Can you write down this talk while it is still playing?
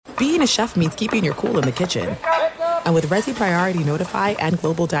being a chef means keeping your cool in the kitchen. And with Resi Priority Notify and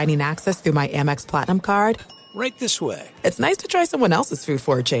Global Dining Access through my Amex Platinum card, Right this way. it's nice to try someone else's food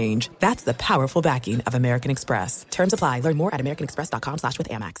for a change. That's the powerful backing of American Express. Terms apply. Learn more at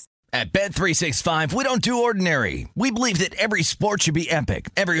americanexpress.com/withAmex. At Bet365, we don't do ordinary. We believe that every sport should be epic.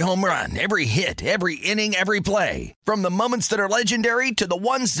 Every home run, every hit, every inning, every play. From the moments that are legendary to the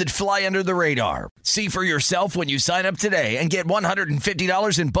ones that fly under the radar. See for yourself when you sign up today and get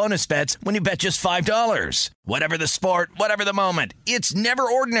 $150 in bonus bets when you bet just $5. Whatever the sport, whatever the moment, it's never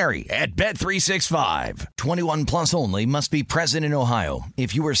ordinary at Bet365. 21 plus only. Must be present in Ohio.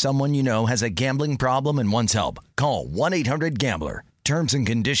 If you or someone you know has a gambling problem and wants help, call 1-800-GAMBLER. Terms and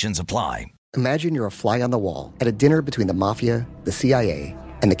conditions apply. Imagine you're a fly on the wall at a dinner between the mafia, the CIA,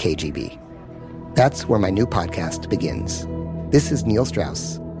 and the KGB. That's where my new podcast begins. This is Neil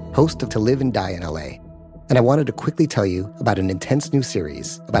Strauss, host of To Live and Die in LA. And I wanted to quickly tell you about an intense new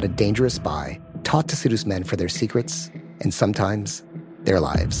series about a dangerous spy taught to seduce men for their secrets and sometimes their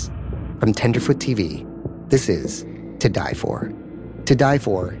lives. From Tenderfoot TV, this is To Die For. To Die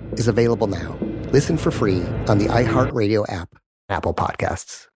For is available now. Listen for free on the iHeartRadio app, Apple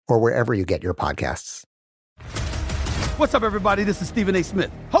Podcasts, or wherever you get your podcasts. What's up, everybody? This is Stephen A. Smith,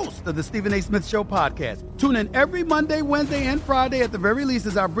 host of the Stephen A. Smith Show podcast. Tune in every Monday, Wednesday, and Friday at the very least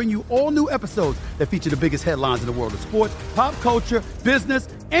as I bring you all new episodes that feature the biggest headlines in the world of sports, pop culture, business,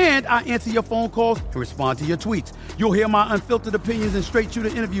 and I answer your phone calls and respond to your tweets. You'll hear my unfiltered opinions and straight-shooter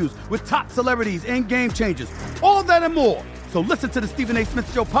interviews with top celebrities and game changers. All that and more. So listen to the Stephen A. Smith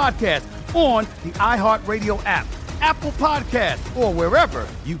Show podcast on the iHeartRadio app, Apple Podcasts, or wherever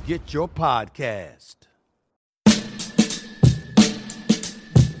you get your podcast.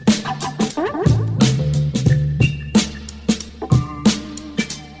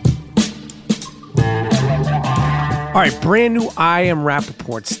 All right, brand new I Am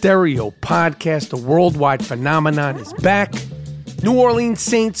Rappaport stereo podcast. A worldwide phenomenon is back. New Orleans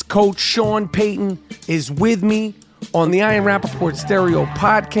Saints coach Sean Payton is with me on the I Am Rappaport stereo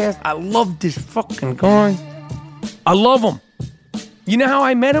podcast. I love this fucking guy. I love him. You know how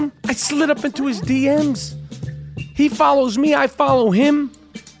I met him? I slid up into his DMs. He follows me, I follow him.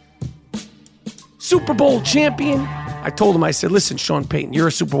 Super Bowl champion. I told him, I said, listen, Sean Payton, you're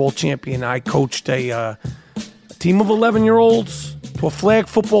a Super Bowl champion. I coached a team of 11-year-olds to a flag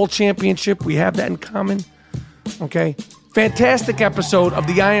football championship. We have that in common. Okay? Fantastic episode of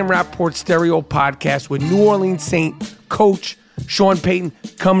the I Am Rappaport stereo podcast with New Orleans Saint coach Sean Payton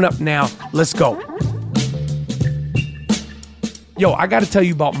coming up now. Let's go. Yo, I got to tell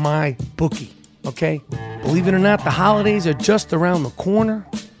you about my bookie, okay? Believe it or not, the holidays are just around the corner.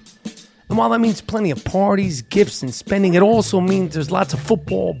 And while that means plenty of parties, gifts, and spending, it also means there's lots of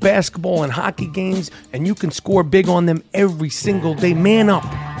football, basketball, and hockey games, and you can score big on them every single day. Man up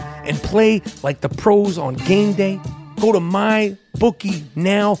and play like the pros on game day. Go to MyBookie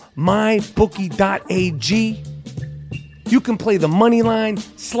now, mybookie.ag. You can play the money line,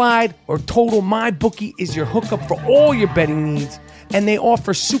 slide, or total. MyBookie is your hookup for all your betting needs, and they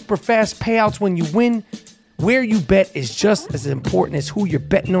offer super fast payouts when you win. Where you bet is just as important as who you're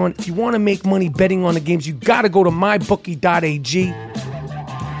betting on. If you want to make money betting on the games, you got to go to mybookie.ag.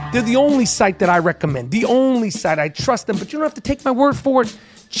 They're the only site that I recommend. The only site. I trust them, but you don't have to take my word for it.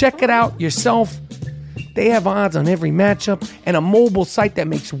 Check it out yourself. They have odds on every matchup and a mobile site that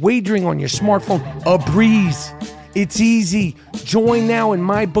makes wagering on your smartphone a breeze. It's easy. Join now and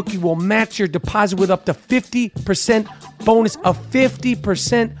MyBookie will match your deposit with up to 50% bonus. A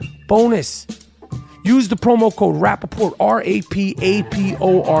 50% bonus. Use the promo code Rappaport,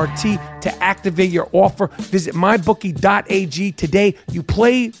 RAPAPORT, to activate your offer. Visit mybookie.ag today. You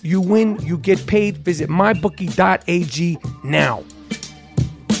play, you win, you get paid. Visit mybookie.ag now.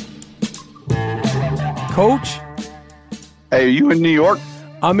 Coach? Hey, are you in New York?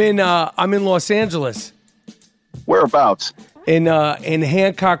 I'm in Los Angeles. Whereabouts? In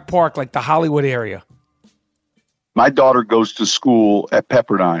Hancock Park, like the Hollywood area. My daughter goes to school at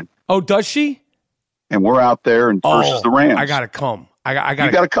Pepperdine. Oh, does she? And we're out there and versus the Rams. I gotta come. I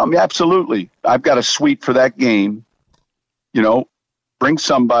got to come. Yeah, absolutely. I've got a suite for that game. You know, bring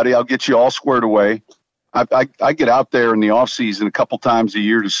somebody. I'll get you all squared away. I get out there in the off season a couple times a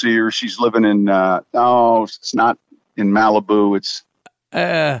year to see her. She's living in no, it's not in Malibu. It's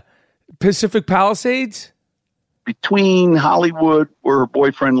Pacific Palisades, between Hollywood, where her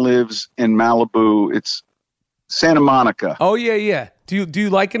boyfriend lives, and Malibu. It's Santa Monica. Oh yeah. Do you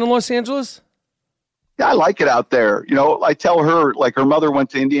like it in Los Angeles? Yeah, I like it out there. You know, I tell her, like, her mother went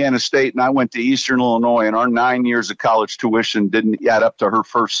to Indiana State and I went to Eastern Illinois, and our 9 years of college tuition didn't add up to her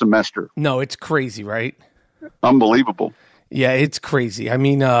first semester. No, it's crazy, right? Unbelievable. Yeah, it's crazy. I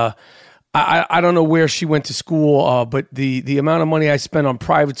mean, I don't know where she went to school, but the amount of money I spent on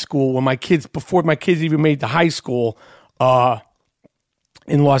private school before my kids even made to high school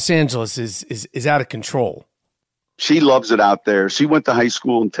in Los Angeles is out of control. She loves it out there. She went to high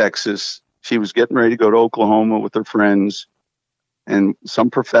school in Texas. She was getting ready to go to Oklahoma with her friends. And some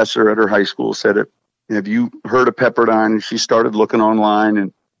professor at her high school said, have you heard of Pepperdine? And she started looking online,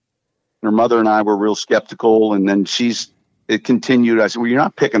 and her mother and I were real skeptical. And then it continued. I said, well, you're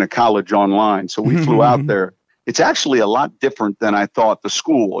not picking a college online. So we flew out there. It's actually a lot different than I thought. The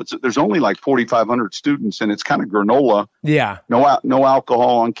school, there's only like 4,500 students, and it's kind of granola. Yeah. No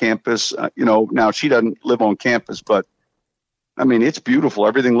alcohol on campus. Now she doesn't live on campus, but I mean, it's beautiful.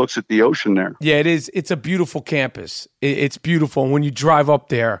 Everything looks at the ocean there. Yeah, it is. It's a beautiful campus. It's beautiful. And when you drive up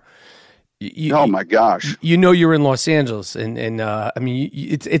there, oh my gosh, you know you're in Los Angeles, and I mean,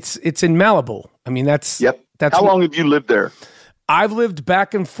 it's in Malibu. I mean, that's yep. How long have you lived there? I've lived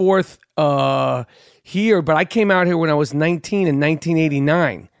back and forth here, but I came out here when I was 19 in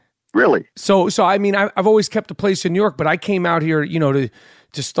 1989. Really? So I mean, I've always kept a place in New York, but I came out here,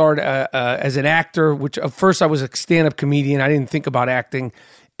 to start as an actor. Which at first I was a stand-up comedian. I didn't think about acting,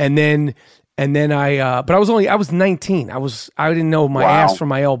 and then but I was 19. I didn't know my ass from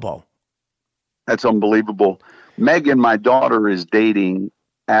my elbow. That's unbelievable. Megan, my daughter, is dating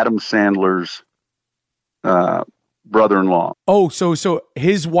Adam Sandler's brother-in-law. Oh, so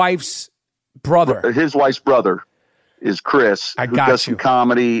his wife's brother. His wife's brother is Chris, who does some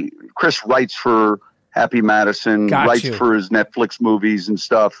comedy. Chris writes for Happy Madison, writes for his Netflix movies and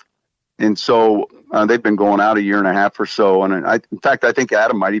stuff. And so they've been going out a year and a half or so. And in fact, I think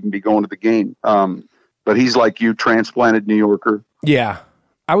Adam might even be going to the game. But he's like you, transplanted New Yorker. Yeah.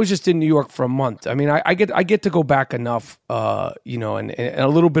 I was just in New York for a month. I mean, I get to go back enough, and a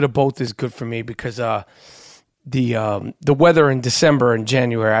little bit of both is good for me because the weather in December and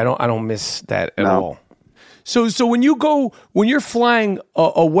January, I don't miss that at all. So when you're flying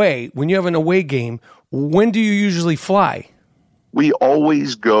away, when you have an away game, when do you usually fly? We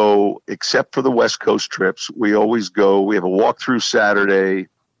always go, except for the West Coast trips. We always go. We have a walkthrough Saturday,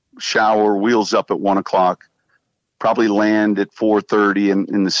 shower, wheels up at 1:00. Probably land at 4:30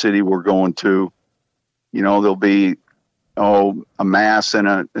 in the city we're going to. There'll be a mass and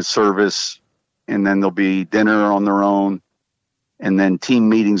a service, and then there'll be dinner on their own, and then team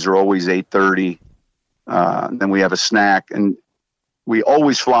meetings are always 8:30. Then we have a snack, and we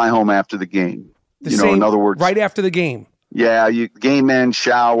always fly home after the game. In other words, right after the game. Yeah, game end,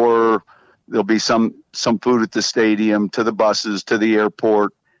 shower. There'll be some food at the stadium, to the buses, to the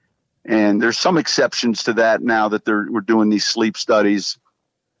airport. And there's some exceptions to that now that we're doing these sleep studies.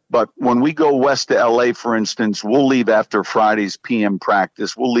 But when we go west to LA, for instance, we'll leave after Friday's PM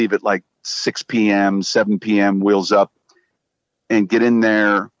practice. We'll leave at like 6 p.m., 7 p.m., wheels up, and get in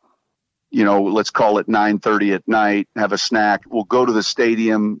there, let's call it 9:30 at night, have a snack. We'll go to the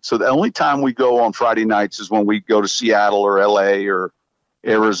stadium. So the only time we go on Friday nights is when we go to Seattle or LA or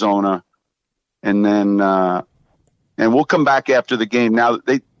Arizona. And then and we'll come back after the game. Now,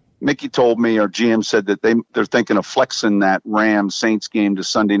 Mickey told me, our GM said that they're thinking of flexing that Rams-Saints game to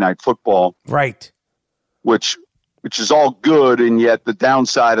Sunday Night Football. Right. Which is all good, and yet the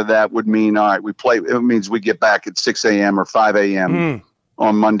downside of that would mean, all right, it means we get back at 6 a.m. or 5 a.m.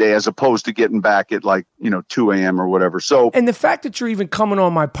 On Monday, as opposed to getting back at 2 a.m. or whatever. So, and the fact that you're even coming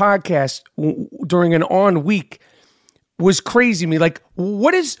on my podcast during an on week was crazy to me. Like,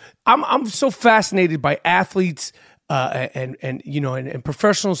 I'm so fascinated by athletes and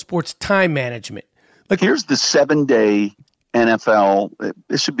professional sports time management. Like, here's the 7-day NFL.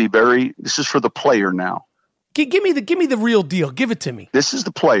 This is for the player now. Give me the real deal. Give it to me. This is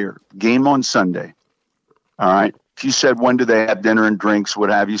the player. Game on Sunday. All right. If you said, when do they have dinner and drinks, what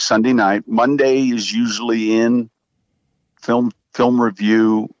have you, Sunday night. Monday is usually in film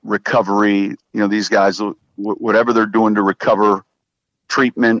review, recovery. These guys, whatever they're doing to recover,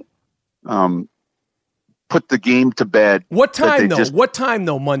 treatment, put the game to bed. What time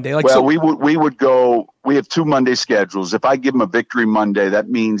though? Monday? We would go. We have 2 Monday schedules. If I give them a victory Monday, that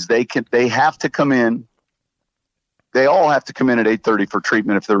means they have to come in. They all have to come in at 8:30 for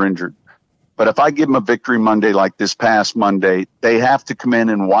treatment if they're injured. But if I give them a victory Monday like this past Monday, they have to come in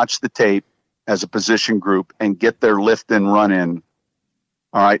and watch the tape as a position group and get their lift and run in,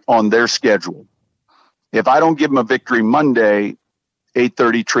 all right, on their schedule. If I don't give them a victory Monday,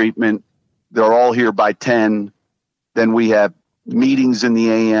 8:30 treatment, they're all here by 10. Then we have meetings in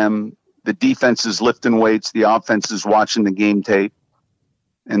the AM. The defense is lifting weights. The offense is watching the game tape.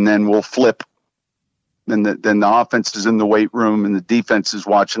 And then we'll flip. Then the offense is in the weight room and the defense is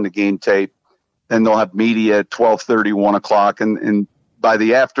watching the game tape. then they'll have media at 12:30, 1 o'clock, and by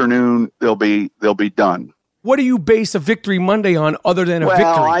the afternoon they'll be done. What do you base a Victory Monday on other than a victory?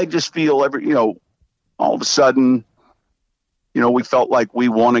 Well, I just feel all of a sudden, we felt like we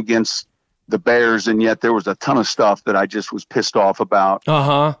won against the Bears, and yet there was a ton of stuff that I just was pissed off about.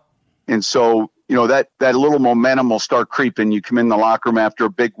 Uh-huh. And so, that little momentum will start creeping. You come in the locker room after a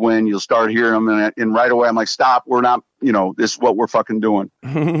big win, you'll start hearing them, and right away I'm like, stop, we're not, this is what we're fucking doing.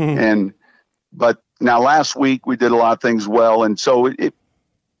 But now last week we did a lot of things well, and so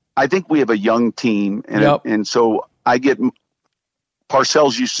I think we have a young team, and so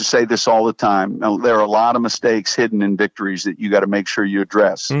Parcells used to say this all the time. Now, there are a lot of mistakes hidden in victories that you got to make sure you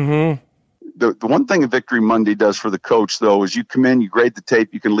address. Mm-hmm. The one thing a Victory Monday does for the coach, though, is you come in, you grade the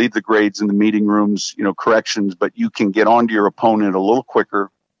tape, you can leave the grades in the meeting rooms, corrections, but you can get onto your opponent a little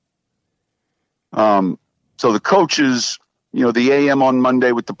quicker. So the coaches, the AM on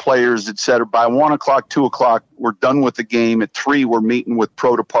Monday with the players, et cetera, by 1 o'clock, 2 o'clock, we're done with the game. At 3, we're meeting with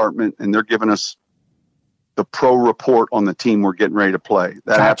pro department, and they're giving us the pro report on the team we're getting ready to play.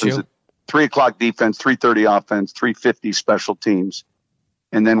 That happens at 3 o'clock defense, 3:30 offense, 3:50 special teams.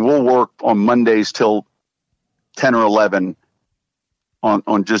 And then we'll work on Mondays till 10 or 11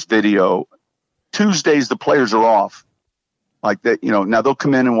 on just video. Tuesdays, the players are off. Like that, now they'll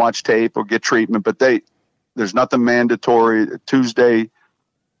come in and watch tape or get treatment, but there's nothing mandatory. Tuesday,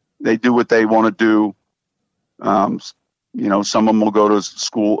 they do what they want to do. Some of them will go to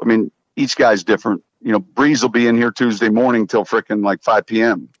school. I mean, each guy's different. Breeze will be in here Tuesday morning till frickin' like 5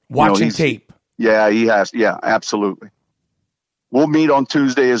 p.m. Watching tape. Yeah, he has. Yeah, absolutely. We'll meet on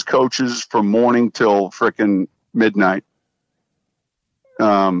Tuesday as coaches from morning till frickin' midnight.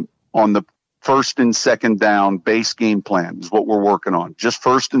 On the first and second down base game plan is what we're working on. Just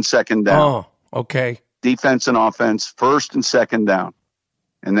first and second down. Oh, okay. Defense and offense, first and second down.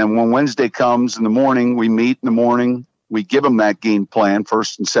 And then when Wednesday comes in the morning, we meet in the morning. We give them that game plan,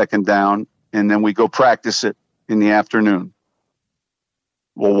 first and second down, and then we go practice it in the afternoon.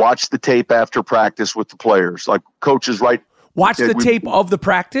 We'll watch the tape after practice with the players. Like coaches, right? Watch the tape of the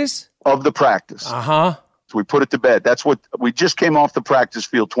practice? Of the practice. Uh-huh. So we put it to bed. That's what we just came off the practice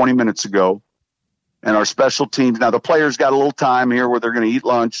field 20 minutes ago. And our special teams, now the players got a little time here where they're going to eat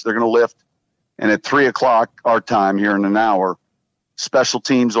lunch, they're going to lift. And at 3 o'clock our time here in an hour, special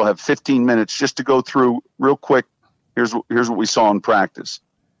teams will have 15 minutes just to go through real quick. Here's what we saw in practice.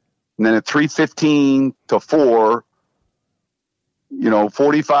 And then at 3:15 to 4,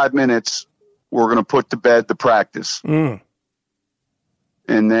 45 minutes, we're going to put to bed the practice.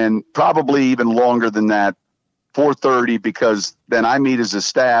 And then probably even longer than that, 4:30, because then I meet as a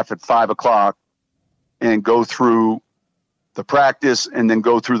staff at 5 o'clock and go through the practice and then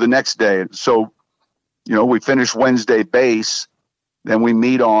go through the next day. So, we finish Wednesday base, then we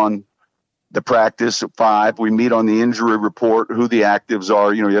meet on the practice at 5. We meet on the injury report, who the actives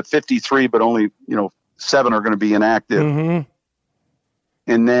are. You have 53, but only, 7 are going to be inactive. Mm-hmm.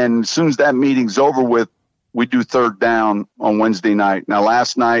 And then as soon as that meeting's over with, we do third down on Wednesday night. Now,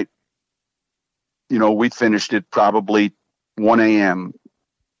 last night, we finished it probably 1 a.m.,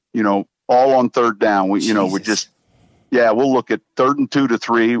 all on third down. We'll look at 3rd and 2 to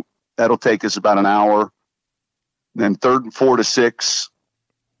 3. That'll take us about an hour. Then 3rd and 4 to 6,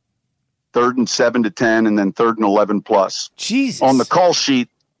 3rd and 7 to 10, and then 3rd and 11 plus. Jesus. On the call sheet,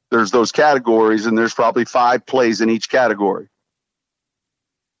 there's those categories, and there's probably 5 plays in each category.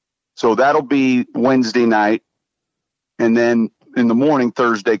 So that'll be Wednesday night. And then in the morning,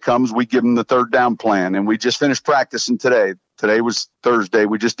 Thursday comes, we give them the third down plan. And we just finished practicing today. Today was Thursday.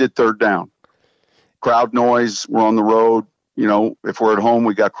 We just did third down. Crowd noise. We're on the road. If we're at home,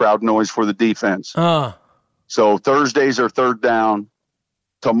 we got crowd noise for the defense. So Thursdays are third down.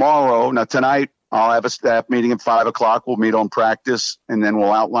 Now tonight, I'll have a staff meeting at 5 o'clock. We'll meet on practice, and then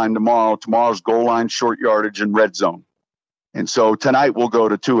we'll outline tomorrow's goal line, short yardage, and red zone. And so tonight we'll go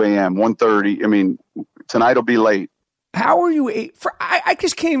to 2 a.m., 1:30. I mean, tonight will be late. How are you? I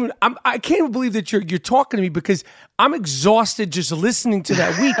just can't. I can't even believe that you're talking to me, because I'm exhausted just listening to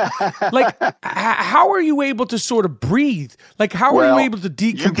that week. Like, how are you able to sort of breathe? Like, how are you able to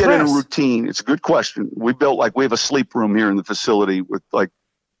decompress? You get in a routine. It's a good question. We have a sleep room here in the facility with like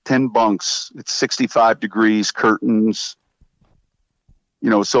 10 bunks. It's 65 degrees, curtains.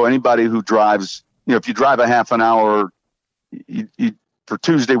 So anybody who drives, if you drive a half an hour, you for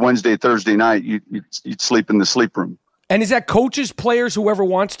Tuesday, Wednesday, Thursday night, you'd sleep in the sleep room. And is that coaches, players, whoever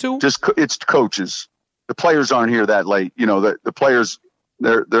wants to? It's coaches. The players aren't here that late. The players,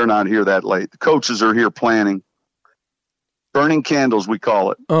 they're not here that late. The coaches are here planning. Burning candles, we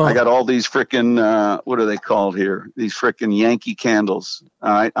call it. I got all these frickin', what are they called here? These frickin' Yankee candles.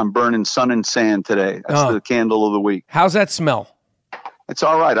 All right. I'm burning sun and sand today. That's the candle of the week. How's that smell? It's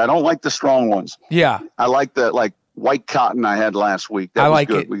all right. I don't like the strong ones. Yeah. I like the white cotton I had last week. That I was like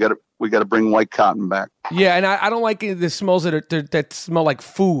good. it. We got to bring white cotton back. Yeah, and I don't like the smells that smell like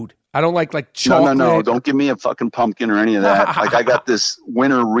food. I don't like chocolate. No. Don't give me a fucking pumpkin or any of that. Like I got this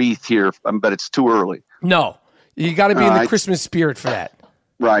winter wreath here, but it's too early. No. You got to be in the Christmas spirit for that.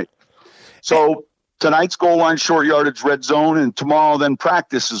 Right. So tonight's goal line short yardage red zone, and tomorrow then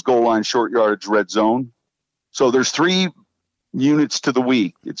practice is goal line short yardage red zone. So there's 3 units to the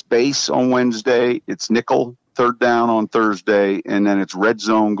week. It's base on Wednesday. It's nickel, third down on Thursday, and then it's red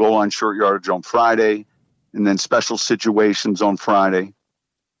zone, goal line short yardage on Friday, and then special situations on Friday.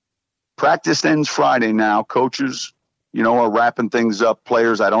 Practice ends Friday now. Coaches, are wrapping things up.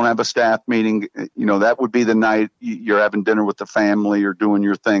 Players, I don't have a staff meeting. That would be the night you're having dinner with the family or doing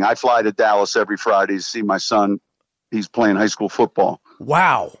your thing. I fly to Dallas every Friday to see my son. He's playing high school football.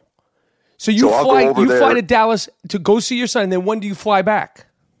 Wow. So you fly to Dallas to go see your son, and then when do you fly back?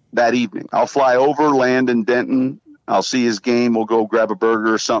 That evening. I'll fly over, land in Denton. I'll see his game. We'll go grab a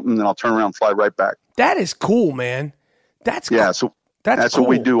burger or something, and I'll turn around and fly right back. That is cool, man. That's So that's cool. What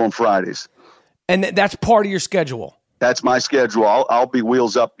we do on Fridays. And that's part of your schedule. That's my schedule. I'll be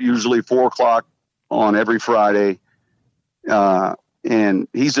wheels up usually 4:00 on every Friday. And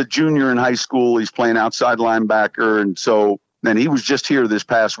he's a junior in high school. He's playing outside linebacker. And so then he was just here this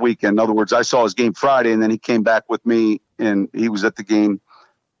past weekend. In other words, I saw his game Friday, and then he came back with me, and he was at the game.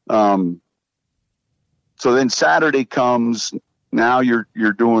 So then Saturday comes. Now you're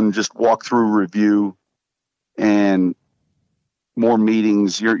doing just walkthrough review and more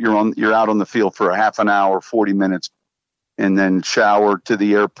meetings. You're out on the field for a half an hour, 40 minutes. And then shower to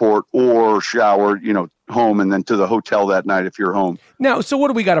the airport or shower, home and then to the hotel that night if you're home. Now, so what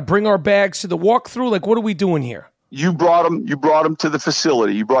do we got to bring our bags to the walkthrough? Like, what are we doing here? You brought them to the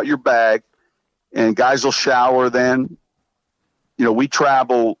facility. You brought your bag, and guys will shower then. We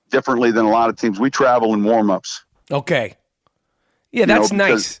travel differently than a lot of teams. We travel in warm-ups. Okay. Yeah, that's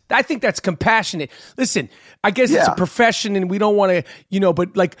nice. I think that's compassionate. Listen, I guess it's a profession and we don't want to,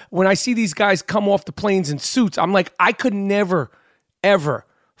 but like when I see these guys come off the planes in suits, I'm like, I could never, ever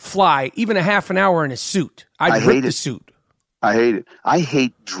fly even a half an hour in a suit. I'd rip the suit. I hate it. I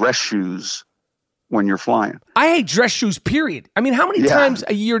hate dress shoes when you're flying. I hate dress shoes, period. I mean, how many times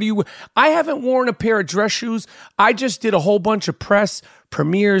a year do you... I haven't worn a pair of dress shoes. I just did a whole bunch of press,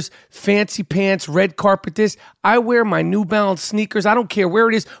 premieres, fancy pants, red carpet this. I wear my New Balance sneakers. I don't care where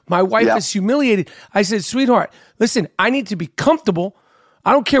it is. My wife is humiliated. I said, sweetheart, listen, I need to be comfortable.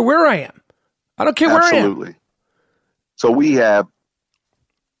 I don't care where I am. I don't care where I am. Absolutely. So we have,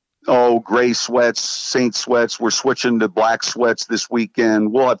 gray sweats, Saint sweats. We're switching to black sweats this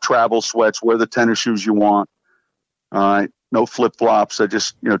weekend. We'll have travel sweats. Wear the tennis shoes you want. All right. No flip-flops. I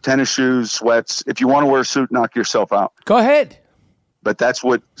just, tennis shoes, sweats. If you want to wear a suit, knock yourself out. Go ahead. But that's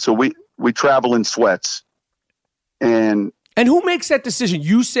so we travel in sweats. And who makes that decision?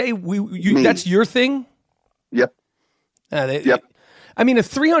 You say that's your thing? Yep. Yep. I mean, a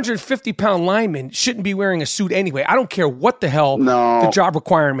 350-pound lineman shouldn't be wearing a suit anyway. I don't care what the hell the job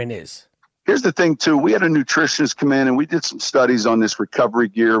requirement is. Here's the thing, too. We had a nutritionist come in, and we did some studies on this recovery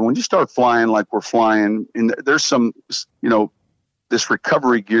gear. When you start flying like we're flying, and there's some, this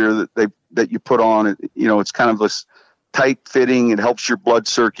recovery gear that you put on, it's kind of this tight fitting. It helps your blood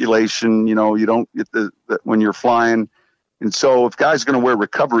circulation. You don't get the when you're flying. And so if guys are going to wear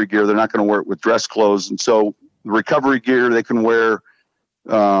recovery gear, they're not going to wear it with dress clothes. And so the recovery gear they can wear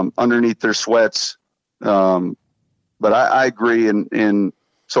underneath their sweats. But I agree. And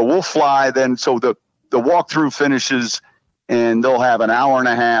so we'll fly then. So the walkthrough finishes and they'll have an hour and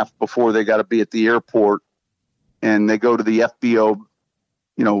a half before they got to be at the airport, and they go to the FBO,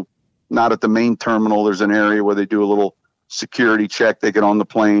 not at the main terminal. There's an area where they do a little security check. They get on the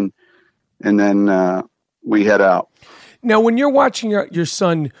plane, and then we head out. Now, when you're watching your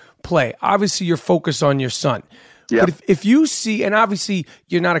son play, obviously you're focused on your son. Yep. But if you see, and obviously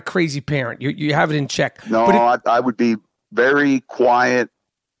you're not a crazy parent, you have it in check. No, but I would be very quiet,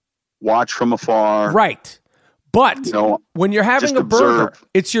 watch from afar. Right. But when you're having a burger,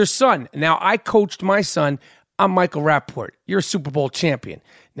 it's your son. Now, I coached my son. I'm Michael Rappaport. You're a Super Bowl champion.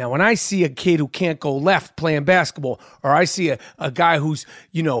 Now, when I see a kid who can't go left playing basketball, or I see a guy who's,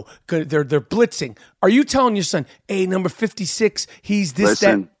 they're blitzing, are you telling your son, hey, number 56, he's this,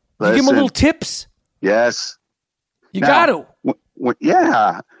 that? You give him a little tips? Yes. You got to.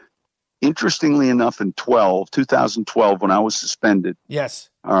 Yeah. Interestingly enough, in 2012, when I was suspended. Yes.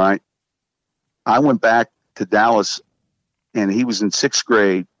 All right. I went back to Dallas and he was in 6th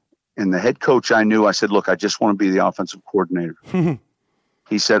grade. And the head coach I knew, I said, look, I just want to be the offensive coordinator.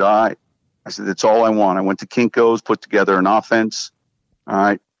 He said, all right. I said, that's all I want. I went to Kinko's, put together an offense. All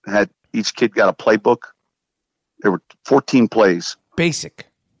right. Had each kid got a playbook. There were 14 plays. Basic.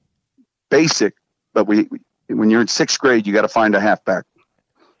 But when you're in 6th grade, you got to find a halfback.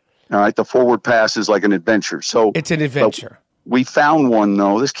 All right. The forward pass is like an adventure. So it's an adventure. We found one,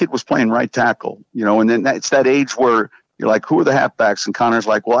 though. This kid was playing right tackle, and then it's that age where you're like, who are the halfbacks? And Connor's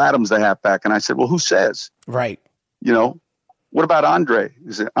like, well, Adam's the halfback. And I said, well, who says? Right. What about Andre?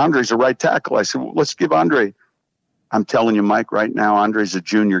 He said, Andre's a right tackle. I said, well, let's give Andre. I'm telling you, Mike, right now, Andre's a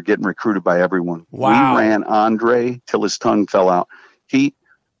junior getting recruited by everyone. Wow. We ran Andre till his tongue fell out.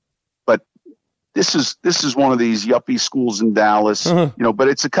 But this is one of these yuppie schools in Dallas, but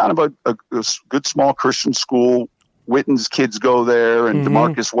it's a kind of a good small Christian school. Witten's kids go there, and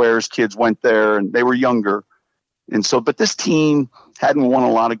DeMarcus Ware's kids went there, and they were younger. And so, but this team hadn't won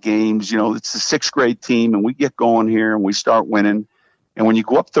a lot of games. It's a 6th grade team, and we get going here and we start winning. And when you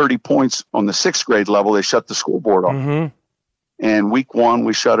go up 30 points on the 6th grade level, they shut the scoreboard off. And week 1,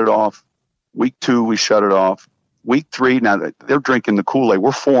 we shut it off. Week 2, we shut it off. Week 3, now they're drinking the Kool-Aid.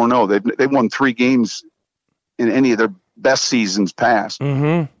 We're 4-0. They've won 3 games in any of their best seasons past.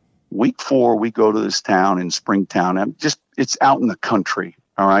 Week 4, we go to this town in Springtown. It's out in the country.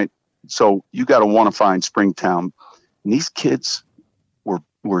 All right. So you got to want to find Springtown. And these kids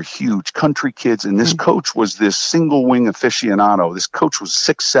were huge country kids. And this coach was this single wing aficionado. This coach was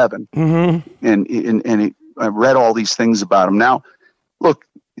 6'7". And I read all these things about him. Now, look,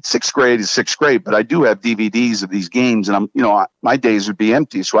 it's 6th grade is 6th grade, but I do have DVDs of these games, and my days would be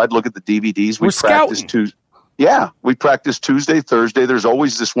empty. So I'd look at the DVDs. We're scouting. We practice Tuesday, Thursday. There's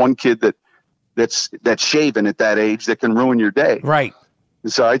always this one kid that's shaven at that age that can ruin your day. Right.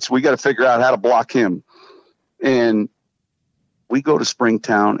 So we got to figure out how to block him. And we go to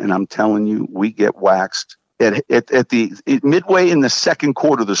Springtown, and I'm telling you, we get waxed. At midway in the 2nd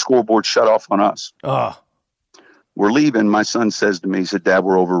quarter, the scoreboard shut off on us. We're leaving. My son says to me, he said, Dad,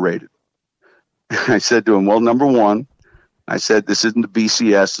 we're overrated. I said to him, well, number one, I said, this isn't the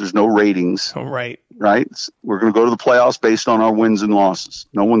BCS. There's no ratings. Right. We're going to go to the playoffs based on our wins and losses.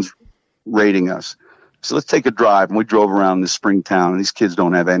 No one's rating us. So let's take a drive. And we drove around this Springtown, and these kids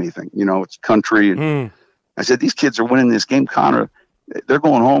don't have anything. It's country. And I said, these kids are winning this game. Connor, they're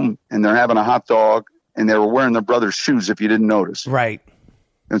going home, and they're having a hot dog, and they were wearing their brother's shoes, if you didn't notice. Right.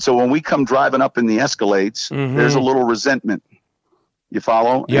 And so when we come driving up in the Escalades, there's a little resentment. You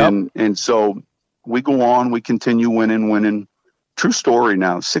follow? Yep. And so we go on. We continue winning. True story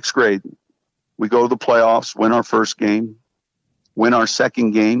now. 6th grade, we go to the playoffs, win our first game, win our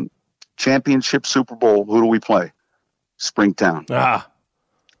second game. Championship Super Bowl, who do we play? Springtown.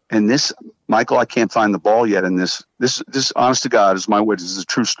 And this, Michael, I can't find the ball yet in this. This honest to God, is my witness. This is a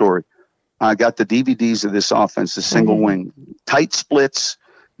true story. I got the DVDs of this offense, the single wing, tight splits.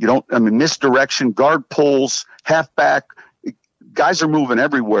 Misdirection, guard pulls, halfback. Guys are moving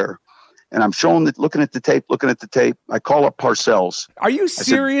everywhere. And I'm looking at the tape. I call up Parcells. Are you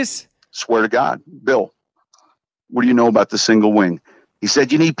serious? Swear to God. Bill, what do you know about the single wing? He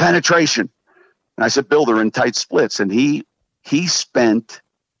said, you need penetration. And I said, Bill, they're in tight splits. And he spent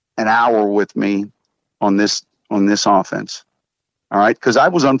an hour with me on this offense. All right. Because I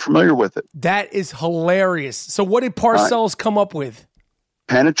was unfamiliar with it. That is hilarious. So what did Parcells come up with?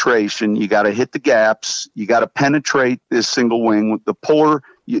 Penetration. You got to hit the gaps. You got to penetrate this single wing with the puller.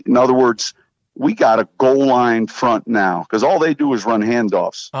 In other words, we got a goal line front now because all they do is run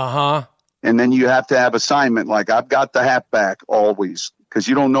handoffs. And then you have to have assignment. Like I've got the halfback always because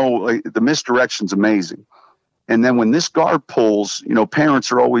you don't know, the misdirection's amazing. And then when this guard pulls,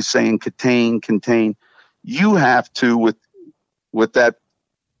 parents are always saying contain. You have to with that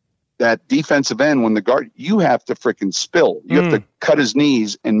defensive end, when the guard, you have to freaking spill. You have to cut his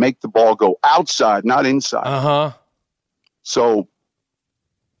knees and make the ball go outside, not inside. So,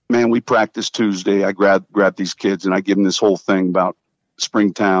 man, we practice Tuesday. I grab these kids and I give them this whole thing about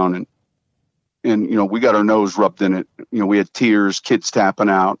Springtown and we got our nose rubbed in it. We had tears, kids tapping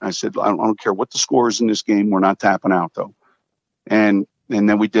out. I said, I don't care what the score is in this game. We're not tapping out though. And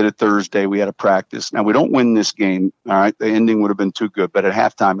then we did it Thursday. We had a practice. Now we don't win this game. All right. The ending would have been too good, but at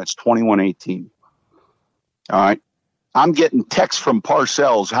halftime it's 21-18. All right. I'm getting texts from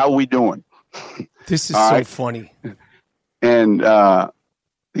Parcells. How are we doing? This is so funny. And the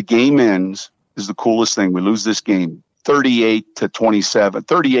game ends. This is the coolest thing. We lose this game 38-27,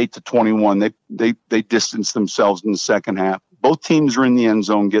 38-21. They distanced themselves in the second half. Both teams are in the end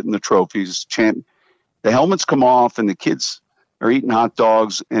zone getting the trophies. The helmets come off and the kids are eating hot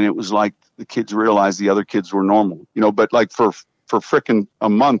dogs, and it was like the kids realized the other kids were normal, but like for frickin' a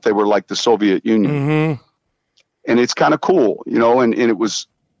month, they were like the Soviet Union. Mm-hmm. And it's kind of cool, and it was,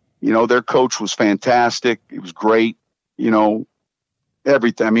 their coach was fantastic. It was great,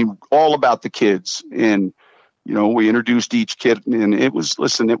 everything. I mean, all about the kids. And, we introduced each kid, and it was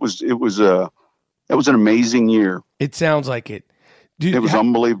an amazing year. It sounds like it. It was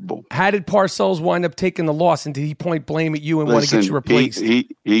unbelievable. How did Parcells wind up taking the loss, and did he point blame at you and want to get you replaced?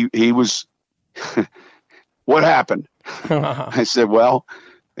 He was, what happened? I said, well,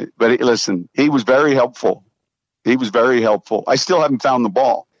 but listen, he was very helpful. I still haven't found the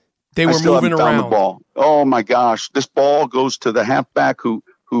ball. They were moving around. Found the ball. Oh my gosh. This ball goes to the halfback who,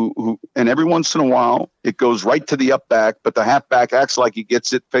 and every once in a while it goes right to the up back, but the halfback acts like he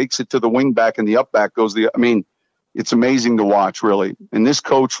gets it, fakes it to the wing back, and the up back goes it's amazing to watch, really. And this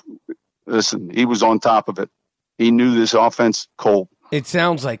coach, listen, he was on top of it. He knew this offense cold. It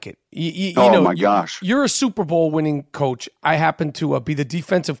sounds like it. My gosh. You're a Super Bowl winning coach. I happen to be the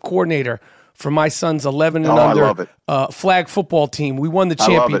defensive coordinator for my son's 11 and under flag football team. We won the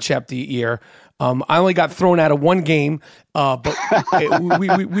championship the year. I only got thrown out of one game, but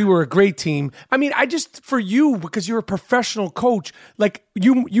we were a great team. I mean, for you, because you're a professional coach, like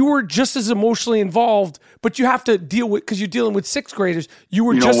you were just as emotionally involved, but you have to deal with, because you're dealing with sixth graders, you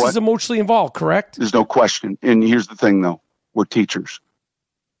were just as emotionally involved, correct? There's no question. And here's the thing, though. We're teachers.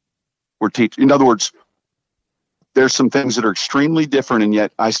 In other words, there's some things that are extremely different, and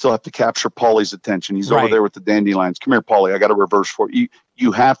yet I still have to capture Paulie's attention. He's over there with the dandelions. Come here, Paulie. I got a reverse for you.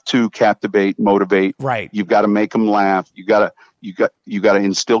 You have to captivate, motivate. Right. You've got to make them laugh. You got to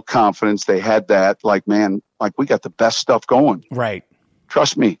instill confidence. They had that. Like, man, like we got the best stuff going. Right.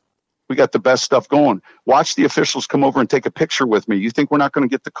 Trust me, we got the best stuff going. Watch the officials come over and take a picture with me. You think we're not going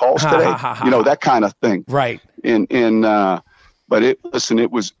to get the calls today? That kind of thing. Right. But it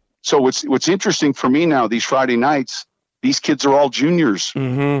was. So what's interesting for me now, these Friday nights, these kids are all juniors.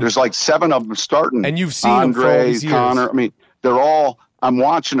 Mm-hmm. There's like 7 of them starting. And you've seen Andre, them for all these years. Connor. I mean, they're all, I'm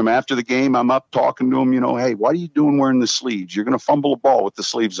watching them after the game. I'm up talking to them, hey, what are you doing wearing the sleeves? You're going to fumble a ball with the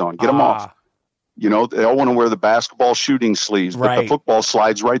sleeves on. Get them off. They all want to wear the basketball shooting sleeves, but the football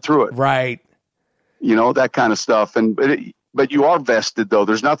slides right through it. Right. That kind of stuff. But you are vested, though.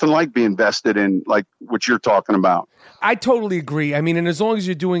 There's nothing like being vested in like what you're talking about. I totally agree. I mean, and as long as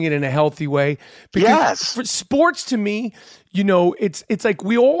you're doing it in a healthy way, because for sports to me, it's like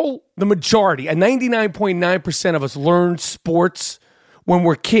the majority, 99.9% of us learn sports when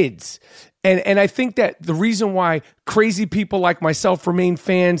we're kids. And I think that the reason why crazy people like myself remain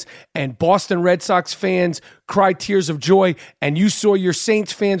fans and Boston Red Sox fans cry tears of joy, and you saw your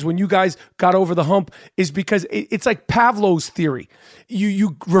Saints fans when you guys got over the hump, is because it's like Pavlov's theory.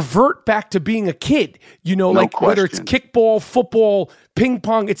 You revert back to being a kid, whether it's kickball, football, ping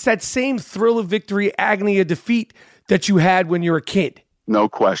pong, it's that same thrill of victory, agony of defeat that you had when you were a kid. No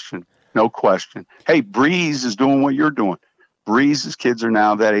question. Hey, Breeze is doing what you're doing. Breeze's kids are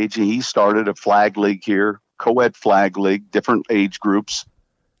now that age, and he started a flag league here, co-ed flag league, different age groups.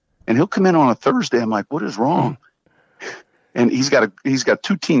 And he'll come in on a Thursday. I'm like, what is wrong? And he's got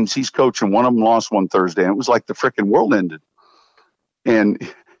 2 teams he's coaching. One of them lost one Thursday, and it was like the freaking world ended. And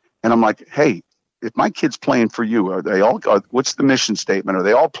I'm like, hey, if my kid's playing for you, what's the mission statement? Are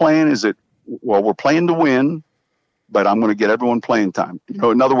they all playing? Is it, well, we're playing to win, but I'm going to get everyone playing time.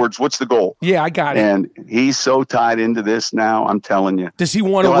 In other words, what's the goal? Yeah, I got it. And he's so tied into this now, I'm telling you. Does he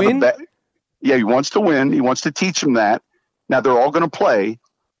want to win? Yeah, he wants to win. He wants to teach them that. Now, they're all going to play,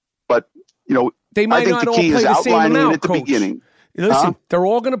 but, they might I think not the all key play is the same outlining amount, it at the Coach. beginning. Listen, they're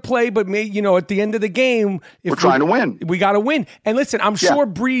all going to play, but at the end of the game, we're trying to win. We got to win. And listen, I'm sure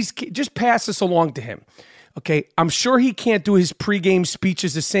Breeze, just pass this along to him. Okay, I'm sure he can't do his pregame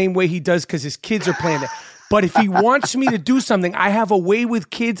speeches the same way he does because his kids are playing it. But if he wants me to do something, I have a way with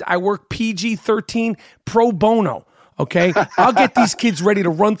kids. I work PG-13 pro bono. Okay, I'll get these kids ready to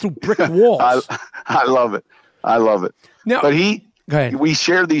run through brick walls. I love it. Now, but we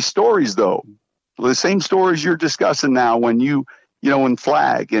share these stories though. The same stories you're discussing now when in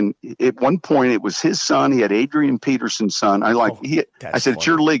flag. And at one point it was his son. He had Adrian Peterson's son. I said, it's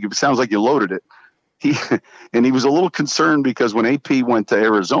your league. It sounds like you loaded it. He was a little concerned because when AP went to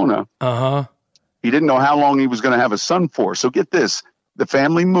Arizona, he didn't know how long he was going to have a son for. So get this, the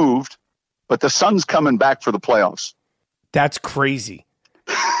family moved, but the son's coming back for the playoffs. That's crazy.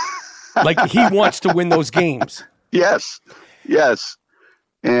 Like he wants to win those games. Yes.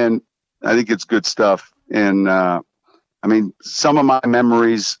 And I think it's good stuff. And some of my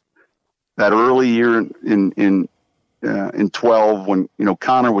memories that early year in 12 when,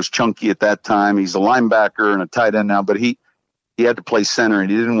 Connor was chunky at that time. He's a linebacker and a tight end now, but he had to play center and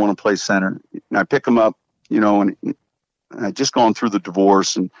he didn't want to play center. And I pick him up, and I just gone through the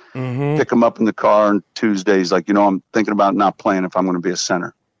divorce and pick him up in the car on Tuesdays. Like, I'm thinking about not playing if I'm going to be a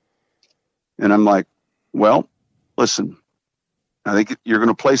center. And I'm like, well, listen, I think you're going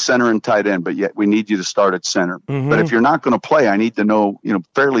to play center and tight end, but yet we need you to start at center. But if you're not going to play, I need to know,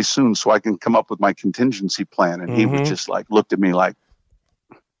 fairly soon so I can come up with my contingency plan. And he was just like, looked at me like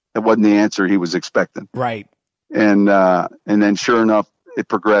it wasn't the answer he was expecting. Right. And then sure enough, it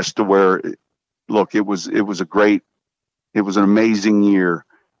progressed to where, it was an amazing year.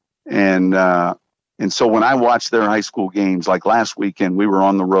 And so when I watched their high school games, like last weekend, we were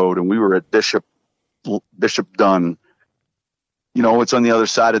on the road and we were at Bishop Dunn. It's on the other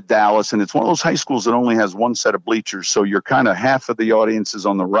side of Dallas, and it's one of those high schools that only has one set of bleachers. So you're kind of half of the audience is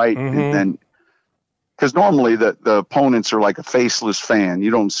on the right. And then, because normally the opponents are like a faceless fan.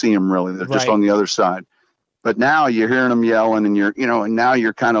 You don't see them really. They're just on the other side. But now you're hearing them yelling and and now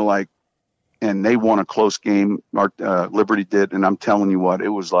you're kind of like, and they won a close game. Liberty did. And I'm telling you what, it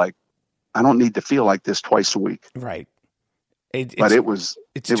was like, I don't need to feel like this twice a week. Right. But it was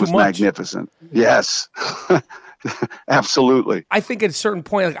magnificent. Yes. Absolutely. I think at a certain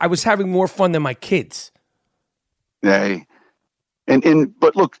point, I was having more fun than my kids. But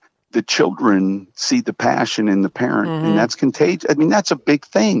look, the children see the passion in the parent, and that's contagious. I mean, that's a big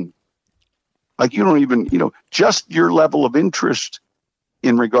thing. Like, you don't even, just your level of interest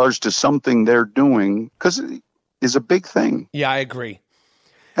in regards to something they're doing, because it is a big thing. Yeah, I agree.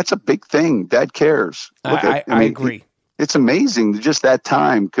 That's a big thing. Dad cares. I agree. It's amazing just that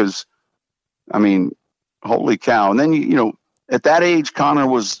time, because, holy cow. And then, at that age, Connor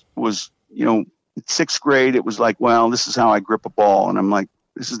was sixth grade. It was like, well, this is how I grip a ball. And I'm like,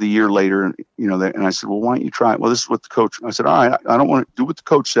 this is the year later. And, and I said, well, why don't you try it? Well, this is what the coach, I said, all right, I don't want to do what the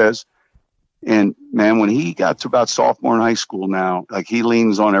coach says. And man, when he got to about sophomore in high school now, like he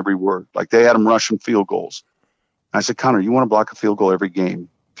leans on every word, like they had him rushing field goals. I said, Connor, you want to block a field goal every game?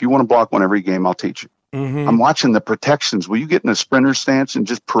 If you want to block one every game, I'll teach you. I'm watching the protections. Will you get in a sprinter stance and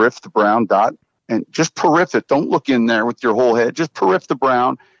just periph the brown dot? And just periph it. Don't look in there with your whole head. Just periph the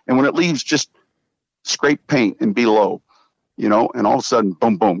brown. And when it leaves, just scrape paint and be low, and all of a sudden,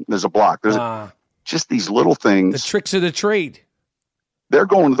 boom, boom, there's a block. There's just these little things. The tricks of the trade. They're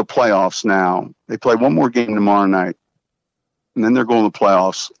going to the playoffs now. They play one more game tomorrow night, and then they're going to the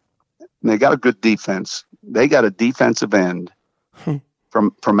playoffs. And they got a good defense. They got a defensive end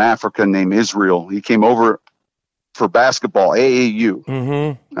from Africa named Israel. He came over for basketball,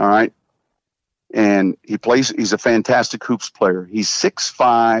 AAU. All right. And he's a fantastic hoops player. He's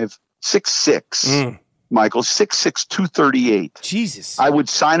 6'5", 6'6", Michael, 6'6", 238. Jesus. I would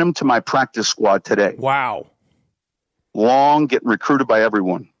sign him to my practice squad today. Wow. Long, getting recruited by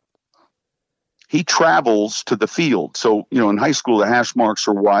everyone. He travels to the field. So, in high school, the hash marks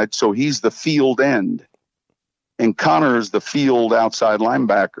are wide. So he's the field end. And Connor is the field outside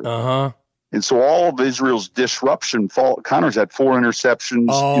linebacker. And so all of Israel's disruption Connor's had 4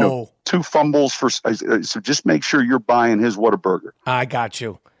 interceptions, 2 fumbles so just make sure you're buying his Whataburger. I got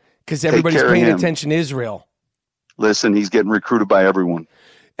you. Because everybody's paying attention to Israel. Listen, he's getting recruited by everyone.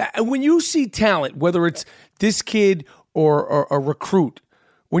 When you see talent, whether it's this kid or a recruit,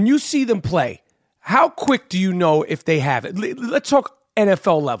 when you see them play, how quick do you know if they have it? Let's talk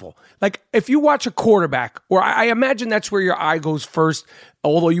NFL level. Like if you watch a quarterback, or I imagine that's where your eye goes first,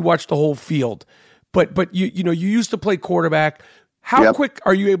 although you watch the whole field. But you used to play quarterback. How quick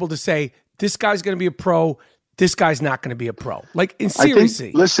are you able to say this guy's going to be a pro, this guy's not going to be a pro? Like in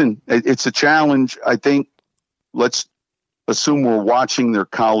seriously. Listen, it's a challenge. I think let's assume we're watching their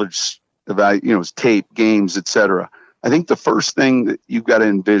college tape, games, etc. I think the first thing that you've got to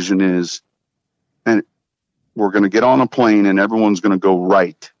envision is, and we're going to get on a plane and everyone's going to go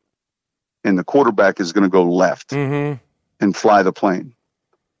right, and the quarterback is going to go left and fly the plane.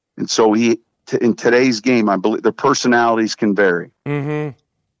 And so in today's game, I believe their personalities can vary.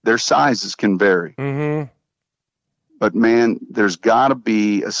 Their sizes can vary. But man, there's got to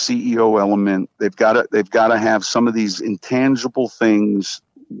be a CEO element. They've got to have some of these intangible things: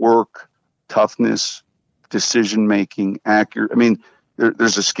 work, toughness, decision making, accurate. I mean,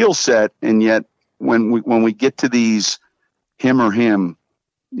 there's a skill set, and yet when we get to these him or him,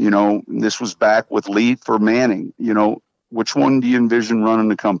 this was back with Lee for Manning. Which one do you envision running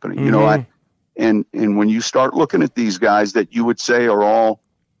the company? And when you start looking at these guys that you would say are all,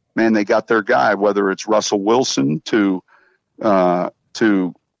 man, they got their guy, whether it's Russell Wilson to Goff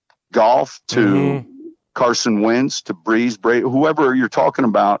to Carson Wentz to Breeze, whoever you're talking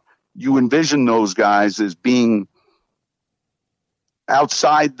about, you envision those guys as being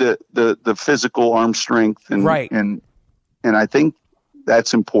outside the physical arm strength and And I think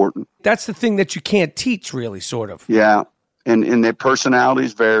that's important. That's the thing that you can't teach, really, sort of. Yeah. And their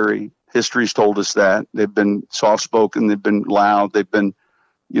personalities vary. History's told us that. They've been soft-spoken. They've been loud. They've been,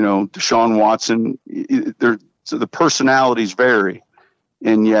 Deshaun Watson. So the personalities vary.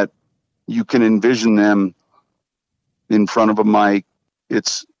 And yet you can envision them in front of a mic.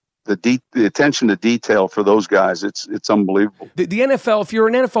 It's the attention to detail for those guys. It's unbelievable. The NFL, if you're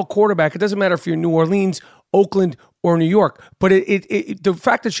an NFL quarterback, it doesn't matter if you're in New Orleans, Oakland, or New York. But the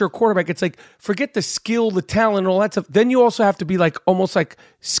fact that you're a quarterback, it's like, forget the skill, the talent, and all that stuff. Then you also have to be like almost like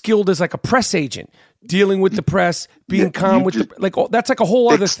skilled as like a press agent, dealing with the press, being calm with that's like a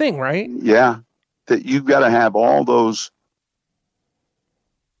whole other thing, right? Yeah, that you've got to have all those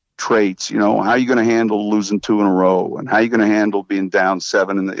traits. How are you going to handle losing 2 in a row, and how are you going to handle being down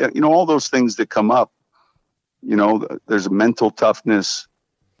 7, and all those things that come up. There's a mental toughness.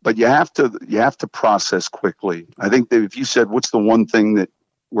 But you have to process quickly. I think that if you said, what's the one thing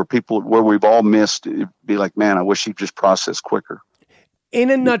where we've all missed, it'd be like, man, I wish you'd just process quicker. In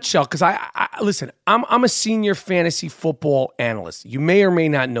a nutshell, because I listen, I'm a senior fantasy football analyst. You may or may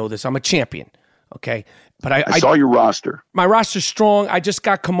not know this. I'm a champion, okay? But I saw your roster. My roster's strong. I just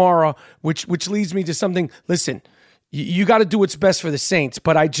got Kamara, which leads me to something. Listen, you got to do what's best for the Saints,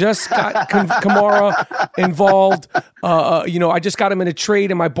 but I just got Kamara involved. I just got him in a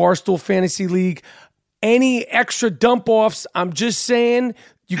trade in my Barstool Fantasy League. Any extra dump-offs, I'm just saying,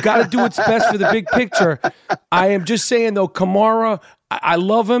 you got to do what's best for the big picture. I am just saying, though, Kamara, I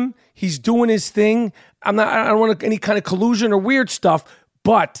love him. He's doing his thing. I don't want any kind of collusion or weird stuff,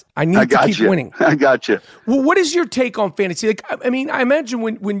 but I need to keep winning. I got you. Well, what is your take on fantasy? Like, I mean, I imagine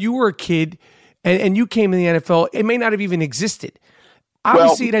when you were a kid, and you came in the NFL, it may not have even existed.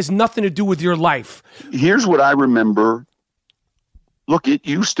 Obviously, it has nothing to do with your life. Here's what I remember. Look, it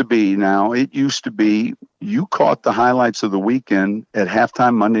used to be you caught the highlights of the weekend at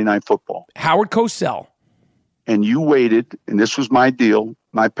halftime Monday Night Football. Howard Cosell. And you waited, and this was my deal,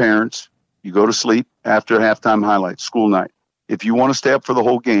 my parents, you go to sleep after halftime highlights, school night. If you want to stay up for the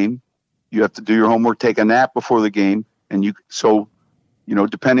whole game, you have to do your homework, take a nap before the game, and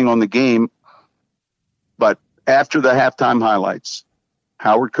depending on the game. But after the halftime highlights,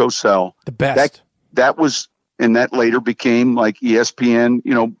 Howard Cosell, the best. That was, and that later became like ESPN.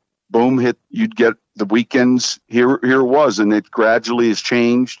 Boom, hit. You'd get the weekends. Here it was, and it gradually has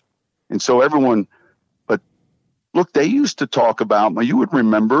changed. And so everyone, but look, they used to talk about. You would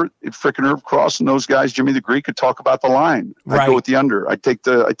remember if frickin' Herb Cross and those guys, Jimmy the Greek, could talk about the line. Right. I'd go with the under. I take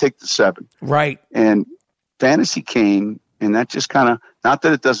the 7. Right. And fantasy came, and that just kind of, not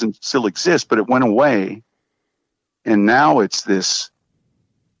that it doesn't still exist, but it went away. And now it's this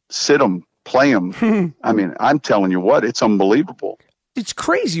sit 'em, play 'em. I mean, I'm telling you what, it's unbelievable. It's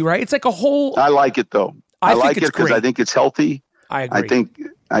crazy, right? It's like a whole. I like it though. I like it because great. I think it's healthy. I agree.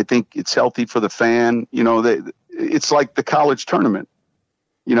 I think it's healthy for the fan. It's like the college tournament.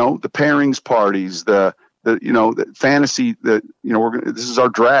 The pairings parties, the fantasy. This is our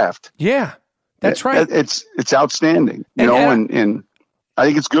draft. Yeah, that's right. It's outstanding. And I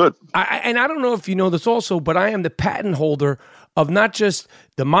think it's good. I don't know if you know this also, but I am the patent holder of not just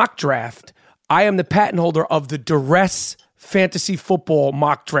the mock draft. I am the patent holder of the duress fantasy football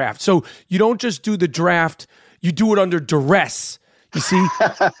mock draft. So you don't just do the draft, you do it under duress. You see?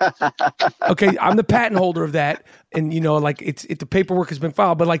 Okay, I'm the patent holder of that. And, the paperwork has been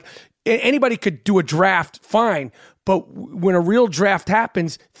filed. But, like, anybody could do a draft, fine. But when a real draft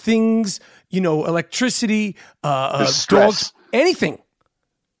happens, things, electricity, dogs, anything.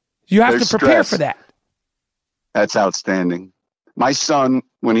 You have to prepare for that. That's outstanding. My son,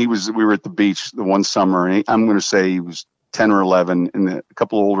 when we were at the beach the one summer, and I'm going to say he was 10 or 11, and a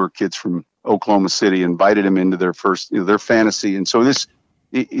couple of older kids from Oklahoma City invited him into their first, their fantasy. And so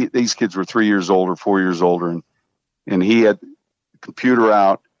these kids were 3 years older, 4 years older, and he had the computer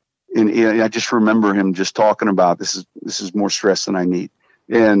out, and I just remember him just talking about this is more stress than I need.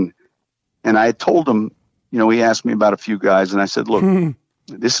 And I had told him, he asked me about a few guys, and I said, look,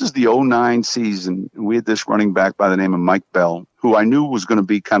 this is the 2009 season, and we had this running back by the name of Mike Bell, who I knew was going to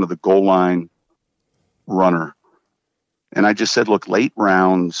be kind of the goal line runner. And I just said, look, late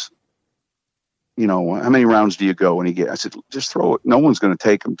rounds, how many rounds do you go? And I said, just throw it. No one's going to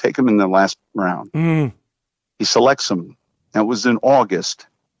take him. Take him in the last round. He selects him. That was in August,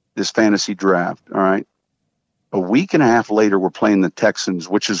 this fantasy draft. All right. A week and a half later, we're playing the Texans,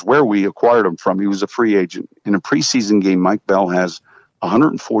 which is where we acquired him from. He was a free agent. In a preseason game, Mike Bell has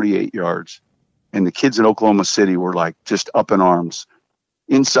 148 yards. And the kids in Oklahoma City were like just up in arms.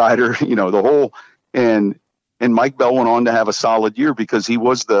 Insider, the whole, and Mike Bell went on to have a solid year because he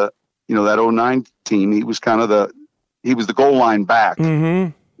was that 2009 team. He was kind of he was the goal line back.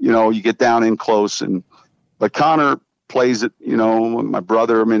 Mm-hmm. You know, you get down in close, but Connor plays it. You know, my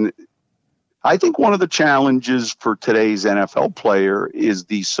brother. I mean, I think one of the challenges for today's NFL player is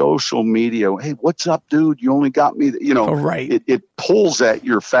the social media. Hey, what's up, dude? You only got me. You know, right. It pulls at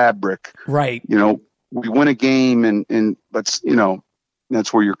your fabric. Right. You know, we win a game, but you know,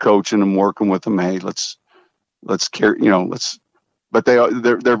 that's where you're coaching and working with them. Hey, let's care. You know, But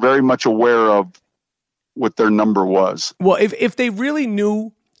they're very much aware of what their number was. Well, if they really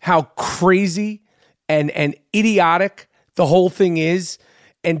knew how crazy and idiotic the whole thing is,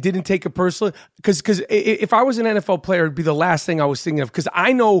 and didn't take it personally, because if I was an NFL player, it'd be the last thing I was thinking of. Because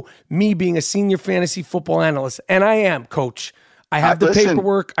I know me being a senior fantasy football analyst, and I am, Coach. I have the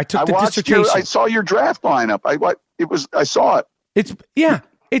paperwork. I took the dissertation. I saw your draft lineup. I saw it. It's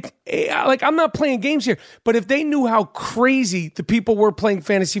like, I'm not playing games here, but if they knew how crazy the people were playing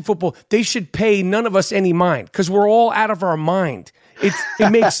fantasy football, they should pay none of us any mind, because we're all out of our mind.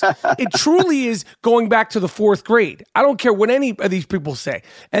 It truly is going back to the fourth grade. I don't care what any of these people say.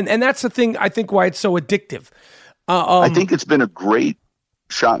 And that's the thing, I think, why it's so addictive. I think it's been a great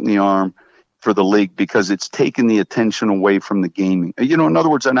shot in the arm for the league, because it's taken the attention away from the gaming. You know, in other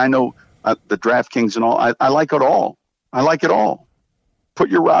words, and I know the DraftKings and all, I like it all. I like it all. Put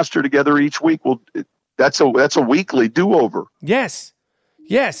your roster together each week. Well, that's a weekly do-over. Yes.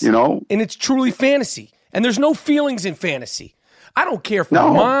 You know? And it's truly fantasy. And there's no feelings in fantasy. I don't care if my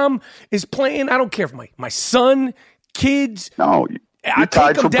mom is playing. I don't care if my son, kids. No, you're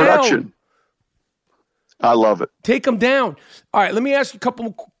tied for production. I love it. Take them down. All right, let me ask you a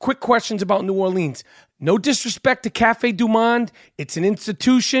couple quick questions about New Orleans. No disrespect to Cafe Du Monde. It's an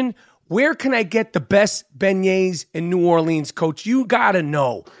institution. Where can I get the best beignets in New Orleans, Coach? You got to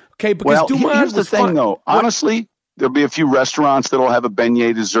know. Okay, because Du Monde here's the thing, though. Honestly, there'll be a few restaurants that'll have a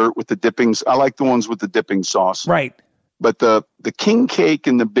beignet dessert with the dippings. I like the ones with the dipping sauce. Right. But the king cake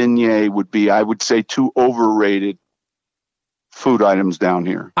and the beignet would be, I would say, two overrated food items down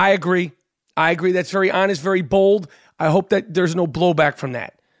here. I agree. That's very honest, very bold. I hope that there's no blowback from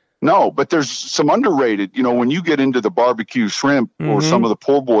that. No, but there's some underrated. You know, when you get into the barbecue shrimp or some of the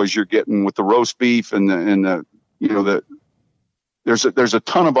poor boys you're getting with the roast beef and the you know, there's a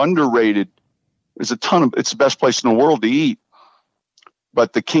ton of underrated. It's the best place in the world to eat.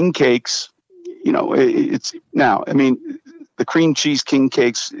 But the king cakes, you know, the cream cheese king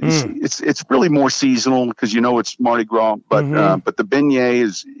cakes, it's really more seasonal, because you know it's Mardi Gras. But the beignet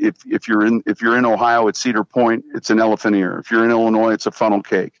is, if you're in Ohio, it's Cedar Point, it's an elephant ear. If you're in Illinois, it's a funnel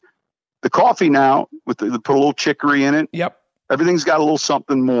cake. The coffee now, with put a little chicory in it. Yep. Everything's got a little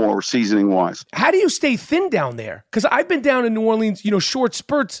something more seasoning wise. How do you stay thin down there? Because I've been down in New Orleans, you know, short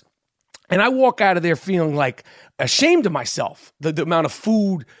spurts, and I walk out of there feeling like ashamed of myself, the amount of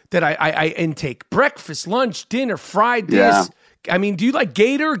food that I intake. Breakfast, lunch, dinner, fried dish. Yeah. I mean, do you like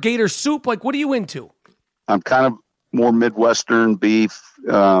gator soup? Like, what are you into? I'm kind of more Midwestern beef,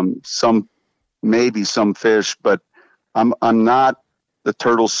 maybe some fish, but I'm not the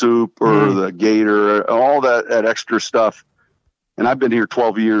turtle soup or the gator, all that extra stuff. And I've been here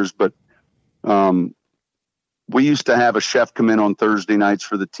 12 years, but we used to have a chef come in on Thursday nights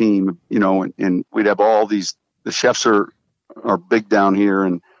for the team, you know, and we'd have all these. The chefs are big down here,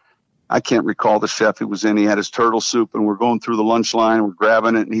 and I can't recall the chef who was in. He had his turtle soup, and we're going through the lunch line, we're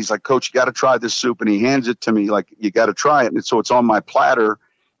grabbing it, and he's like, "Coach, you got to try this soup." And he hands it to me like, "You got to try it." And so it's on my platter,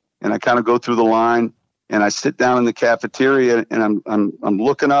 and I kind of go through the line, and I sit down in the cafeteria, and I'm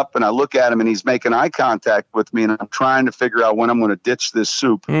looking up, and I look at him, and he's making eye contact with me, and I'm trying to figure out when I'm going to ditch this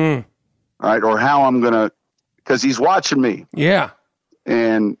soup, all right, or how I'm going to, because he's watching me. Yeah.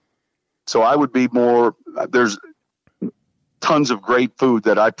 And so I would be more. There's tons of great food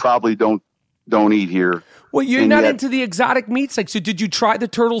that I probably don't eat here. Well, you're not into the exotic meats. Like, so did you try the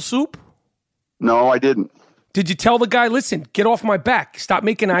turtle soup? No, I didn't. Did you tell the guy, listen, get off my back. Stop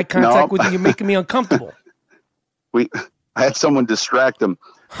making eye contact with me. You're making me uncomfortable. I had someone distract him.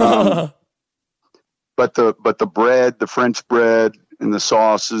 But the bread, the French bread, and the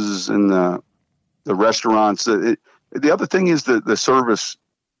sauces, and the restaurants. The other thing is the service.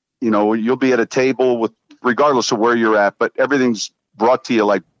 You know, you'll be at a table with, regardless of where you're at, but everything's brought to you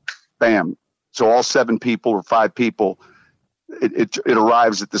like, bam. So all 7 people or 5 people, it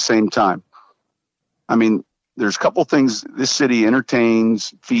arrives at the same time. I mean, there's a couple things. This city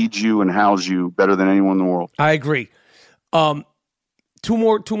entertains, feeds you, and houses you better than anyone in the world. I agree. Two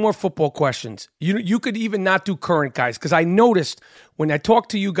more football questions. You could even not do current guys, because I noticed when I talk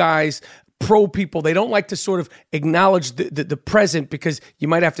to you guys, pro people, they don't like to sort of acknowledge the present, because you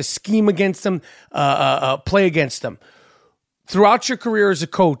might have to scheme against them, play against them. Throughout your career as a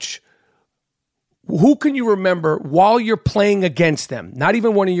coach, who can you remember while you're playing against them, not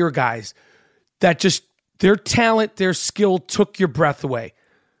even one of your guys, that just their talent, their skill took your breath away?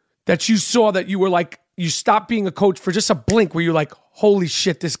 That you saw that you were like, you stopped being a coach for just a blink where you're like, holy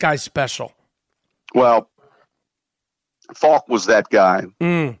shit, this guy's special. Well, Falk was that guy.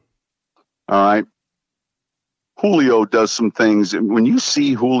 All right. Julio does some things. And when you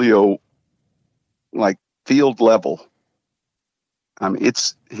see Julio like field level, I mean,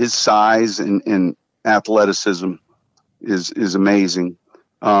 it's his size and athleticism is amazing.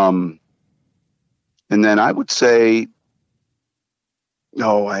 And then I would say,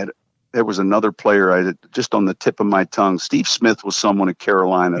 there was another player I had just on the tip of my tongue. Steve Smith was someone at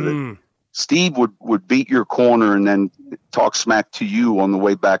Carolina that Steve would beat your corner and then talk smack to you on the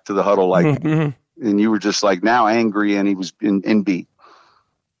way back to the huddle, like, and you were just like now angry, and he was in beat.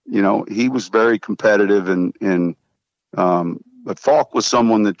 You know, he was very competitive, but Falk was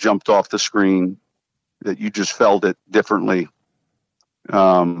someone that jumped off the screen that you just felt it differently.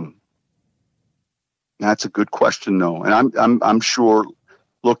 That's a good question, though, and I'm sure.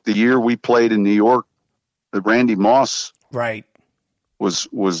 Look, the year we played in New York, Randy Moss, right, was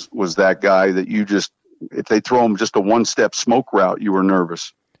that guy that you just, if they throw him just a one-step smoke route, you were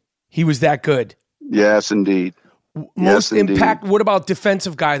nervous. He was that good. Yes, indeed. Most impact. What about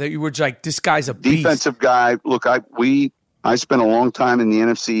defensive guy that you were like, this guy's a beast? Defensive guy. Look, I spent a long time in the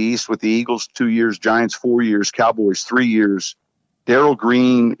NFC East with the Eagles 2 years, Giants 4 years, Cowboys 3 years. Darryl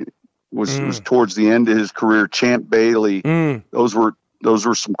Green was towards the end of his career. Champ Bailey. Those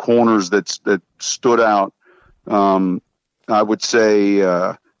were some corners that stood out. I would say,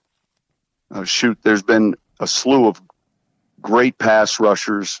 there's been a slew of great pass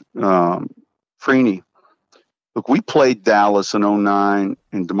rushers. Freeney. Look, we played Dallas in 2009,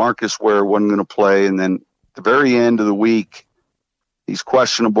 and DeMarcus Ware wasn't going to play. And then at the very end of the week, he's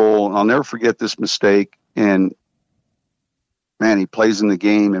questionable. I'll never forget this mistake. And, man, he plays in the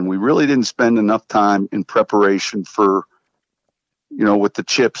game. And we really didn't spend enough time in preparation for, with the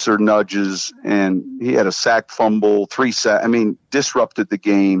chips or nudges, and he had a sack fumble, 3 sacks. I mean, disrupted the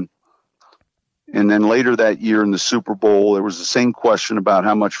game. And then later that year in the Super Bowl, there was the same question about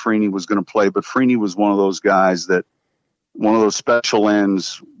how much Freeney was going to play, but Freeney was one of those guys one of those special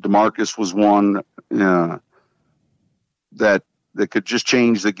ends. DeMarcus was one that could just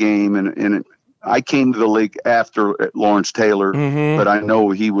change the game. And I came to the league after Lawrence Taylor, but I know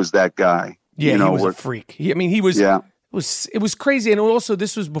he was that guy. Yeah, he was a freak. He was. Yeah. It was crazy, and also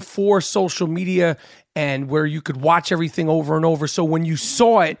this was before social media and where you could watch everything over and over. So when you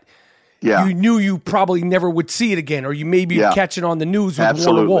saw it, you knew you probably never would see it again, or you maybe catch it on the news with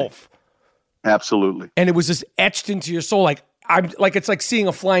Warner Wolf. Absolutely, and it was just etched into your soul, it's like seeing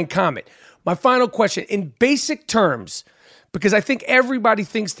a flying comet. My final question, in basic terms, because I think everybody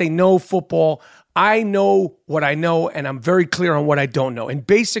thinks they know football. I know what I know, and I'm very clear on what I don't know. In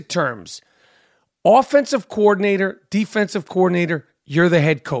basic terms. Offensive coordinator, defensive coordinator, you're the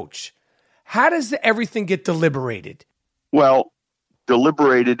head coach. How does everything get deliberated? Well,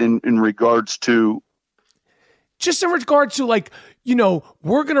 deliberated in regards to? Just in regards to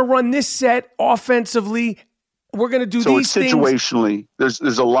we're going to run this set offensively. We're going to do these things. So situationally, there's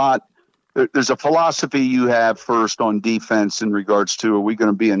a lot. There's a philosophy you have first on defense in regards to, are we going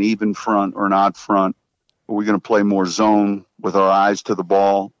to be an even front or an odd front? Are we going to play more zone with our eyes to the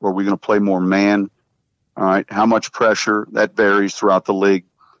ball? Or are we going to play more man? All right. How much pressure? That varies throughout the league.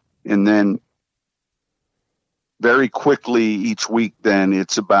 And then very quickly each week, then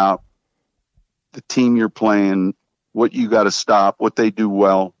it's about the team you're playing, what you got to stop, what they do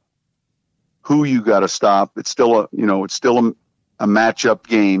well, who you got to stop. It's still a matchup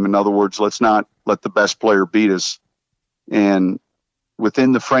game. In other words, let's not let the best player beat us. And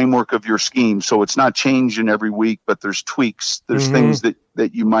within the framework of your scheme. So it's not changing every week, but there's tweaks. There's things that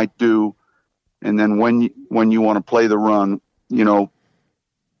you might do. And then when you want to play the run, you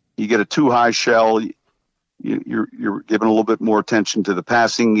get a too high shell. You're giving a little bit more attention to the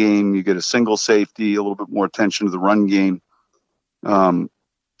passing game. You get a single safety, a little bit more attention to the run game.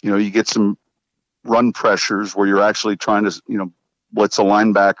 You get some run pressures where you're actually trying to, blitz a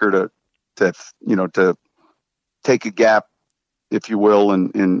linebacker to take a gap, if you will,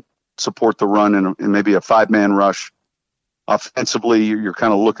 and support the run in maybe a 5-man rush. Offensively, you're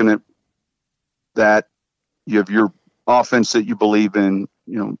kind of looking at that. You have your offense that you believe in,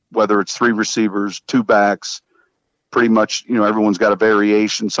 whether it's 3 receivers, 2 backs, pretty much, everyone's got a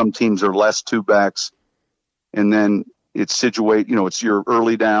variation. Some teams are less 2 backs. And then it's it's your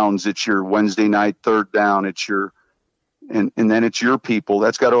early downs, it's your Wednesday night 3rd down, it's your, and then it's your people.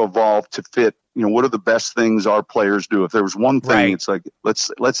 That's got to evolve to fit what are the best things our players do? If there was one thing, Right. it's like,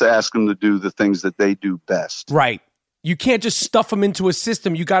 let's ask them to do the things that they do best. Right. You can't just stuff them into a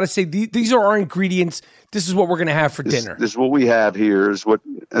system. You got to say, these are our ingredients. This is what we're going to have for dinner. This is what we have here.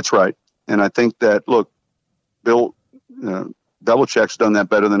 That's right. And I think that, look, Bill Belichick's done that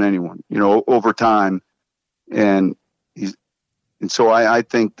better than anyone, over time. And so I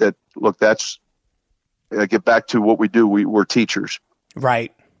think that, look, I get back to what we do. We're teachers.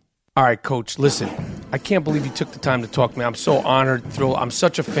 Right. All right, Coach, listen, I can't believe you took the time to talk to me. I'm so honored, thrilled. I'm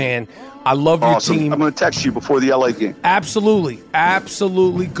such a fan. I love Awesome. your team. I'm going to text you before the LA game. Absolutely.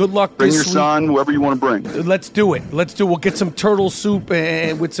 Good luck Bring this your week. son, whoever you want to bring. Let's do it. We'll get some turtle soup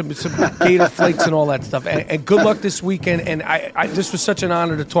and with some gator flakes and all that stuff. And good luck this weekend. And this was such an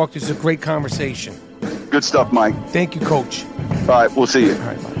honor to talk to you. It's a great conversation. Good stuff, Mike. Thank you, Coach. All right, we'll see you. All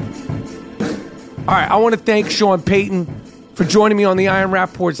right, bye. All right, I want to thank Sean Payton for joining me on the Iron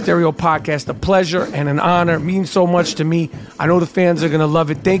Rapport Stereo Podcast. A pleasure and an honor. It means so much to me. I know the fans are going to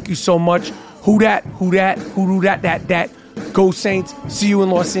love it. Thank you so much. Who dat, that. Go Saints. See you in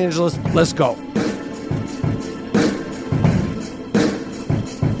Los Angeles. Let's go.